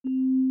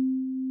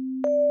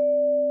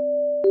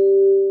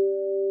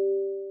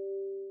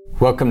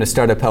Welcome to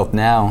Startup Health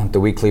Now,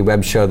 the weekly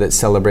web show that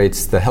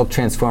celebrates the health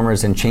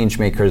transformers and change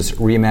makers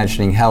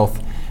reimagining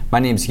health. My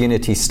name is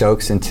Unity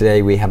Stokes, and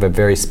today we have a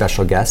very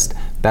special guest,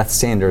 Beth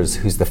Sanders,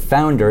 who's the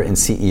founder and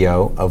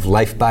CEO of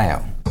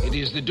LifeBio. It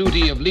is the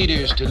duty of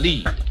leaders to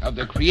lead, of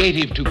the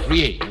creative to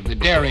create, of the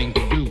daring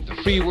to do. The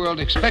free world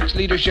expects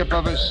leadership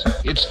of us.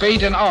 Its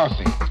fate and our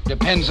fate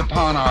depends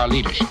upon our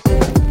leadership.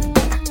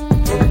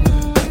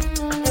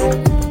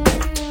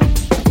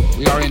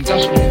 We are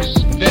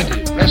industrious,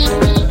 inventive,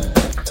 restless,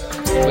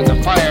 with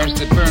the fires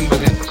that burn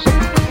within us.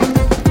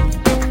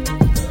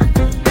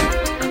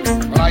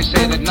 Well, I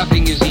say that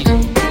nothing is easy,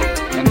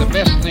 and the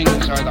best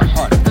things are the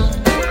hardest.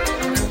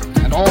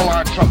 And all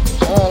our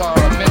troubles, all our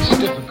immense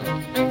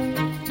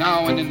difficulties,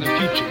 now and in the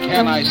future,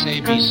 can I say,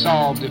 be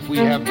solved if we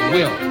have the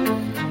will,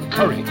 the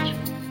courage.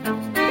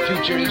 The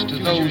future is to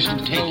those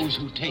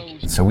who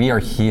take it. So we are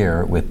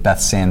here with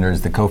Beth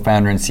Sanders, the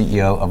co-founder and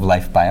CEO of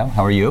LifeBio.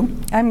 How are you?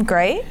 I'm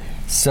great.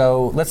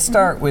 So let's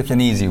start with an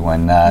easy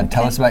one.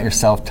 Tell us about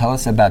yourself. Tell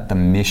us about the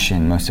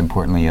mission, most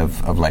importantly,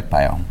 of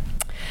LifeBio.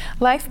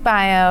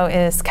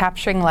 LifeBio is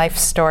capturing life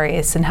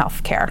stories in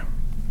healthcare.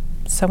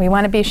 So we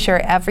want to be sure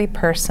every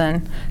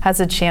person has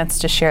a chance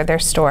to share their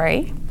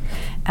story.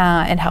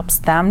 It helps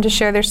them to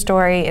share their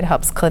story. It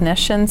helps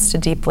clinicians to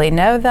deeply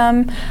know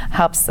them,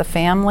 helps the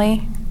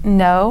family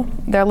know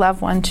their loved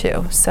one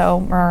too. So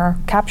we're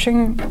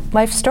capturing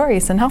life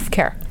stories in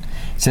healthcare.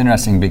 It's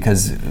interesting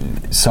because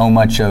so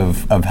much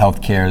of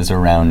healthcare is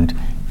around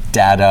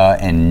data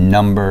and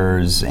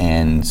numbers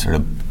and sort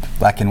of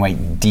black and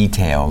white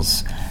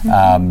details.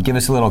 Mm-hmm. Give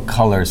us a little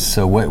color.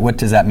 So what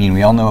does that mean?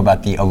 We all know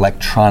about the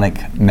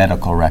electronic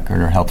medical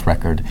record or health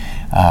record.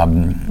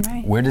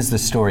 Right. Where does the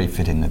story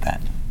fit into that?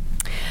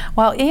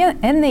 Well,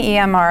 in the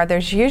EMR,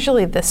 there's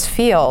usually this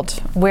field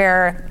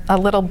where a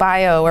little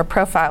bio or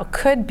profile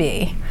could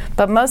be,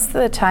 but most of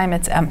the time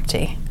it's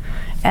empty.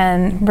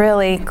 And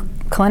really,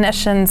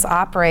 clinicians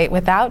operate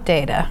without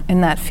data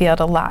in that field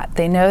a lot.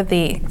 They know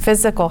the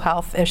physical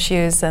health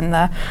issues and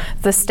the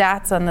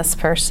stats on this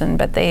person,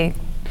 but they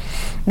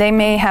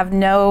may have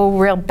no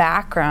real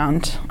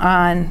background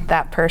on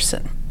that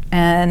person.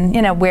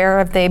 And, where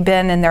have they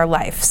been in their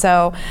life?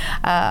 So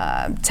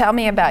tell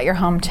me about your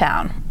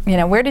hometown.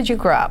 Where did you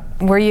grow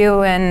up? Were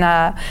you in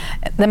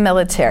the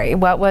military?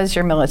 What was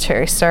your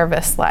military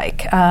service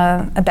like?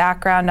 A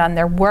background on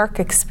their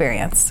work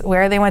experience,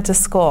 where they went to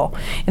school.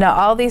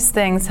 All these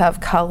things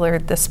have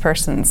colored this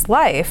person's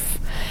life,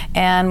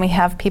 and we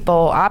have people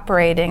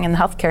operating in the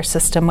healthcare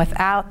system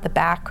without the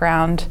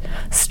background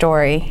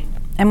story.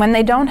 And when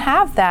they don't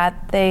have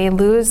that, they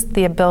lose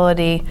the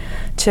ability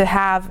to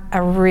have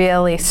a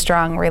really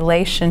strong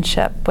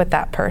relationship with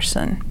that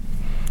person.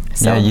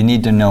 So, yeah, you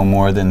need to know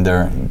more than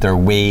their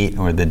weight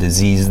or the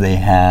disease they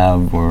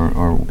have,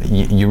 or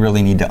you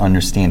really need to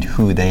understand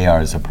who they are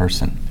as a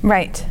person.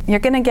 Right. You're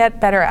going to get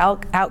better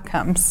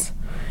outcomes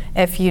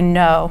if you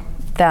know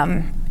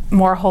them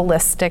more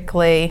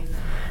holistically.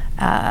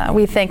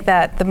 We think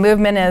that the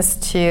movement is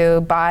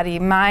to body,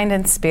 mind,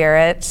 and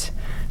spirit,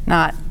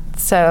 not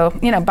so,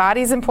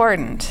 body's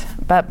important,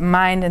 but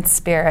mind and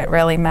spirit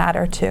really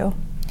matter too.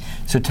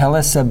 So tell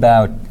us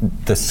about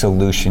the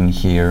solution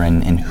here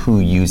and who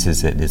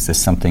uses it. Is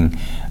this something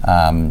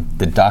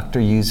the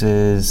doctor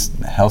uses,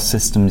 the health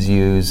systems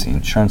use,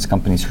 insurance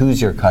companies?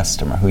 Who's your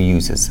customer? Who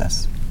uses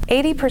this?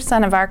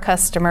 80% of our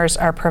customers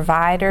are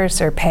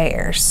providers or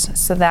payers.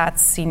 So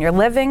that's senior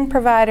living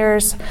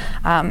providers,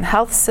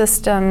 health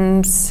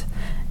systems,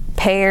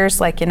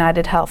 payers like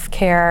United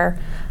Healthcare,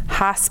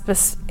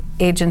 hospice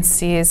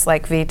agencies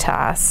like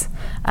VITAS.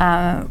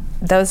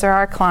 Those are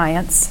our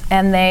clients,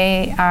 and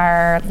they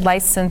are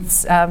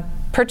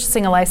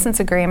purchasing a license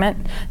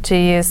agreement to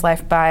use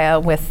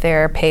LifeBio with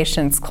their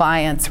patients,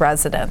 clients,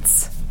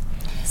 residents.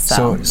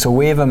 So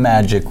wave a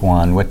magic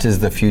wand. What does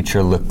the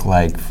future look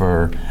like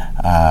for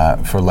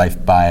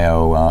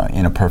LifeBio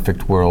in a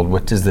perfect world?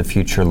 What does the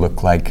future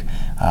look like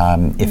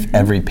if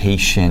every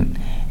patient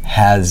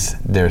has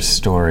their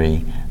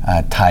story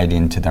tied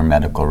into their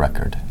medical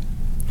record?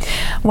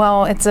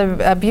 Well, it's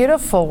a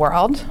beautiful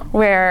world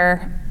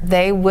where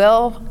they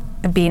will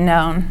be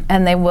known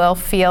and they will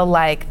feel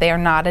like they are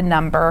not a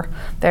number.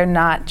 They're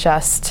not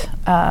just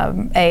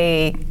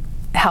a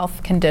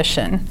health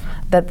condition,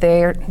 that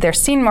they're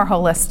seen more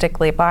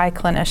holistically by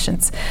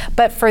clinicians.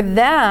 But for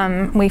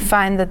them, we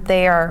find that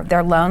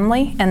they're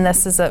lonely, and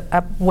this is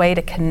a way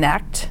to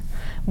connect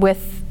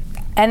with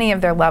any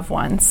of their loved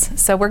ones.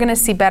 So we're going to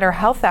see better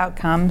health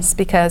outcomes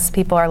because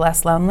people are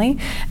less lonely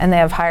and they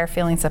have higher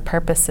feelings of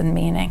purpose and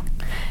meaning.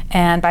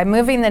 And by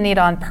moving the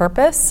needle on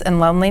purpose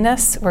and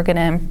loneliness, we're going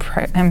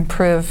to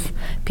improve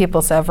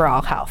people's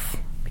overall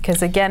health.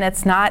 Because again,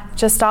 it's not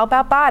just all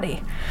about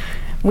body.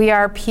 We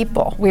are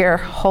people. We are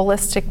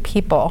holistic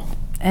people.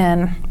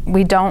 And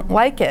we don't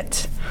like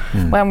it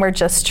when we're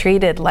just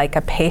treated like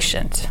a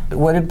patient.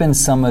 What have been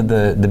some of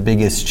the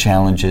biggest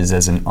challenges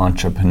as an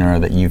entrepreneur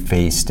that you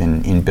faced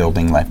in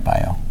building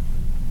LifeBio?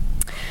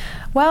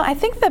 Well, I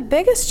think the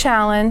biggest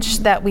challenge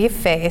that we've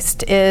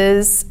faced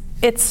is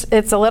it's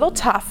a little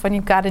tough when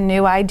you've got a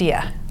new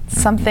idea.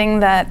 something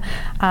that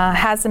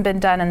hasn't been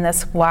done in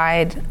this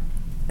wide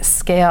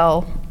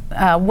scale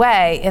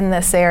way in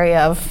this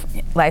area of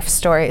life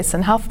stories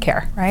and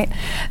healthcare, right?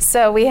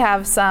 So we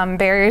have some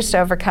barriers to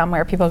overcome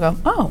where people go,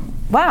 oh,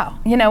 wow,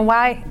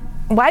 why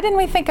didn't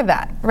we think of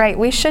that, right?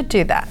 We should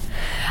do that.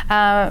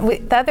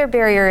 The other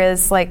barrier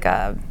is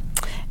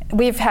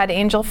we've had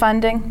angel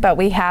funding, but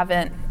we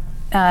haven't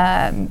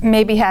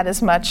maybe had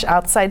as much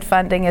outside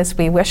funding as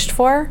we wished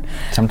for.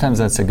 Sometimes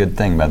that's a good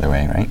thing, by the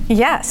way, right?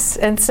 Yes,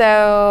 and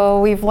so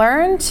we've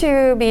learned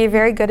to be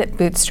very good at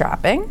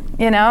bootstrapping.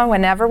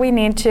 Whenever we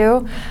need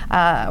to,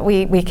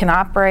 we can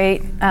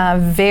operate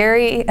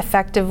very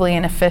effectively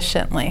and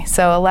efficiently.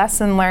 So a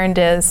lesson learned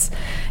is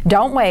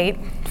don't wait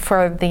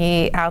for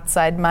the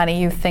outside money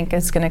you think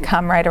is going to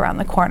come right around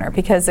the corner,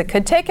 because it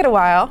could take it a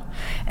while,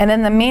 and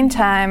in the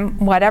meantime,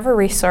 whatever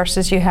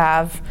resources you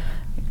have,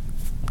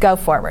 go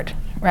forward,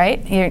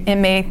 right?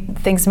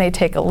 Things may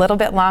take a little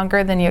bit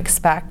longer than you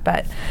expect,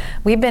 but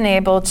we've been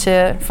able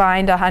to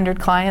find 100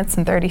 clients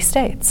in 30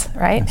 states,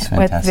 right? That's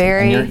fantastic.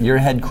 And you're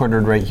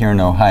headquartered right here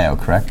in Ohio,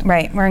 correct?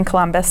 Right, we're in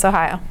Columbus,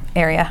 Ohio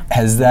area.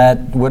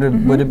 What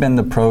have been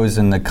the pros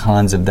and the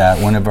cons of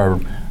that? One of our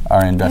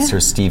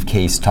investors, Steve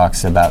Case,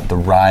 talks about the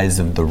rise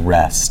of the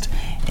rest.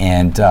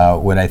 And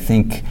what I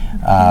think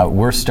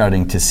we're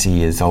starting to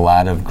see is a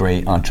lot of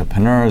great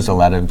entrepreneurs, a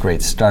lot of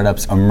great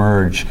startups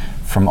emerge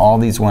from all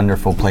these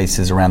wonderful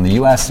places around the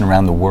U.S. and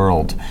around the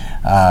world.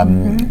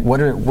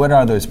 What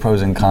are those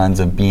pros and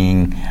cons of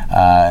being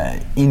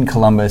in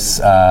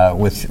Columbus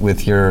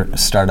with your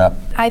startup?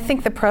 I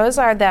think the pros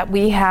are that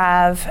we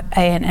have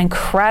an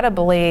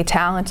incredibly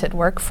talented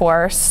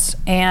workforce,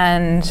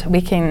 and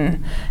we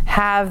can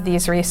have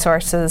these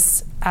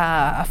resources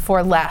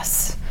for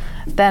less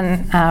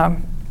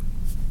than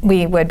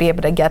we would be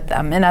able to get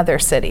them in other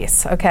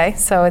cities. Okay,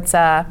 so it's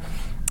an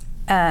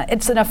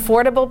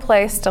affordable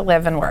place to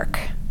live and work.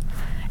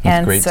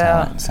 With great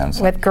talent,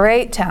 sounds like. With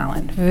great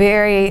talent,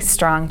 very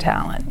strong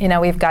talent.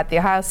 We've got the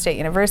Ohio State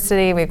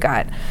University, we've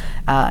got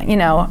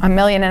 1.5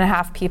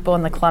 million people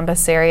in the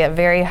Columbus area,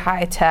 very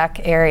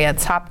high-tech area,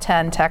 top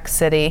 10 tech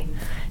city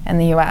in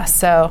the U.S.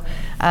 So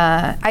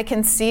I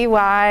can see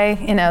why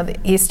the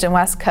East and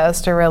West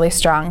Coast are really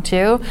strong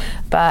too,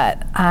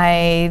 but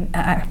I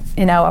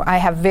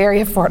have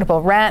very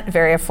affordable rent,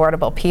 very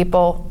affordable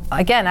people.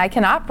 Again, I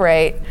can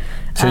operate.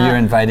 So you're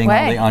inviting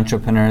all the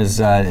entrepreneurs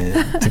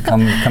to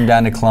come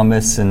down to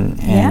Columbus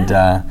and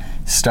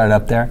start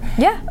up there?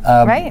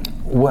 Yeah, right.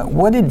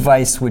 What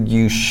advice would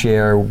you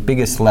share,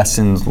 biggest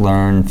lessons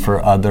learned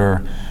for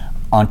other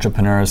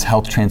entrepreneurs,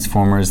 health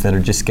transformers that are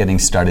just getting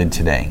started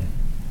today?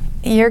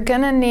 You're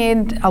going to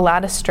need a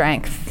lot of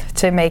strength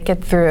to make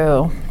it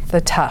through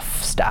the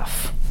tough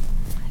stuff.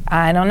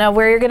 I don't know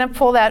where you're going to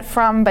pull that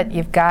from, but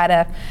you've got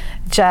to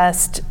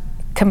just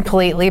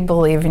completely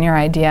believe in your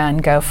idea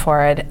and go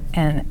for it.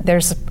 And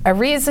there's a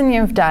reason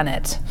you've done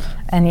it,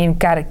 and you've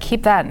got to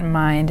keep that in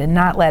mind and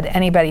not let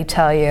anybody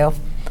tell you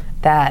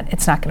that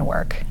it's not going to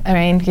work. I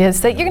mean,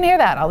 because you're going to hear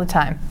that all the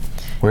time.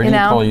 Where do you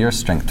pull your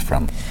strength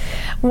from?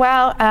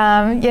 Well,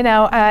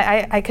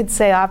 I could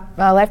say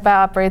LifeBio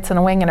operates on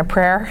a wing and a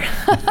prayer.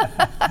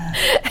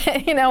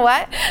 You know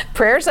what?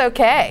 Prayer's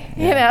okay.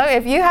 Yeah.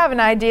 If you have an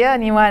idea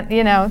and you want,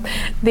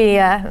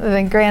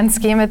 the grand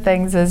scheme of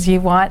things is you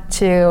want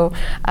to,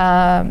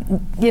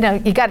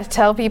 you got to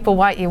tell people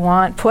what you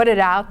want, put it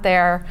out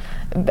there,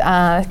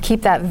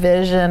 keep that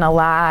vision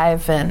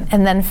alive,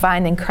 and then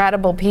find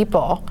incredible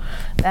people.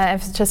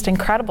 It's just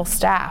incredible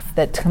staff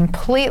that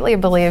completely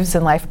believes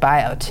in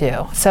LifeBio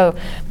too. So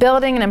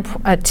building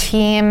a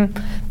team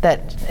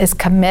that is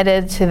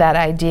committed to that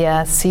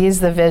idea, sees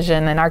the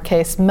vision. In our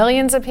case,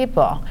 millions of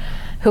people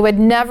who would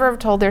never have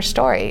told their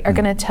story are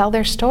going to tell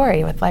their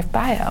story with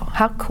LifeBio.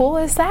 How cool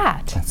is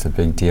that? That's a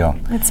big deal.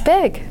 It's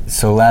big.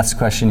 So last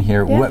question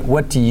here. Yeah.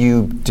 What do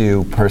you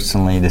do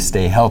personally to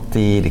stay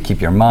healthy, to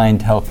keep your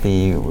mind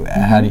healthy?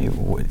 How do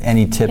you,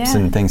 any tips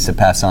and things to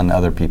pass on to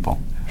other people?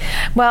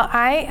 Well,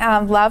 I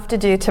love to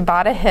do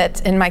Tabata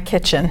HIIT in my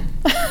kitchen.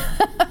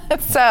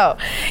 So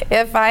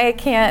if I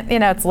can't,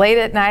 it's late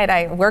at night,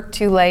 I work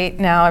too late,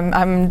 now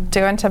I'm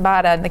doing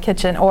Tabata in the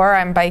kitchen, or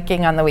I'm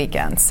biking on the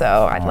weekends.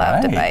 So I'd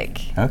love to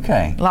bike.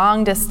 Okay.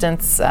 Long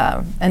distance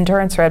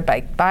endurance road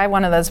bike. Buy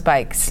one of those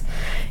bikes.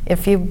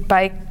 If you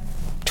bike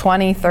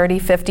 20, 30,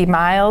 50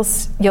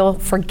 miles, you'll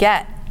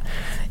forget.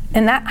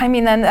 And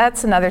then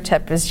that's another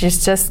tip, is you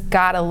just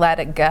gotta let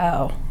it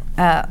go.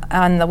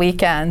 On the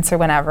weekends or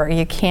whenever.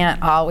 You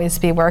can't always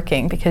be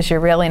working because you're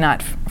really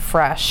not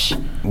fresh.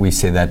 We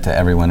say that to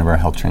every one of our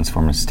health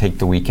transformers. Take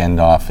the weekend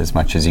off as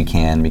much as you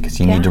can, because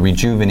you need to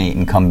rejuvenate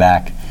and come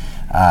back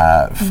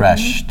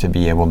fresh to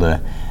be able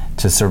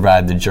to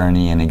survive the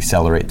journey and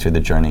accelerate through the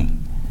journey.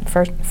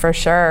 For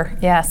sure,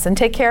 yes. And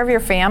take care of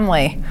your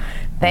family.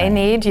 They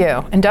need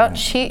you. And don't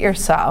cheat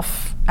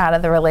yourself out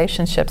of the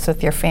relationships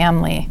with your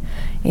family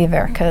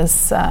either,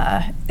 because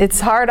it's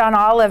hard on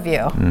all of you,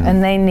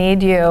 and they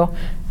need you,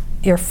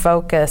 your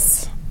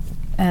focus.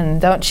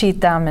 And don't cheat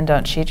them, and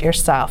don't cheat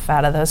yourself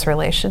out of those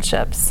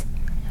relationships.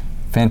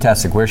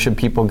 Fantastic. Where should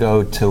people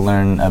go to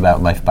learn about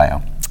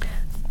LifeBio?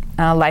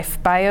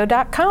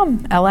 lifebio.com,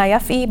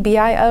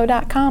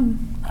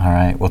 lifebio.com. All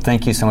right. Well,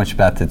 thank you so much,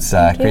 Beth. It's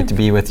great to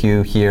be with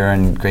you here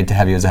and great to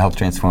have you as a health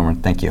transformer.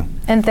 Thank you.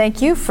 And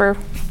thank you for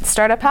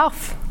Startup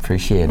Health.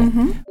 Appreciate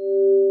it.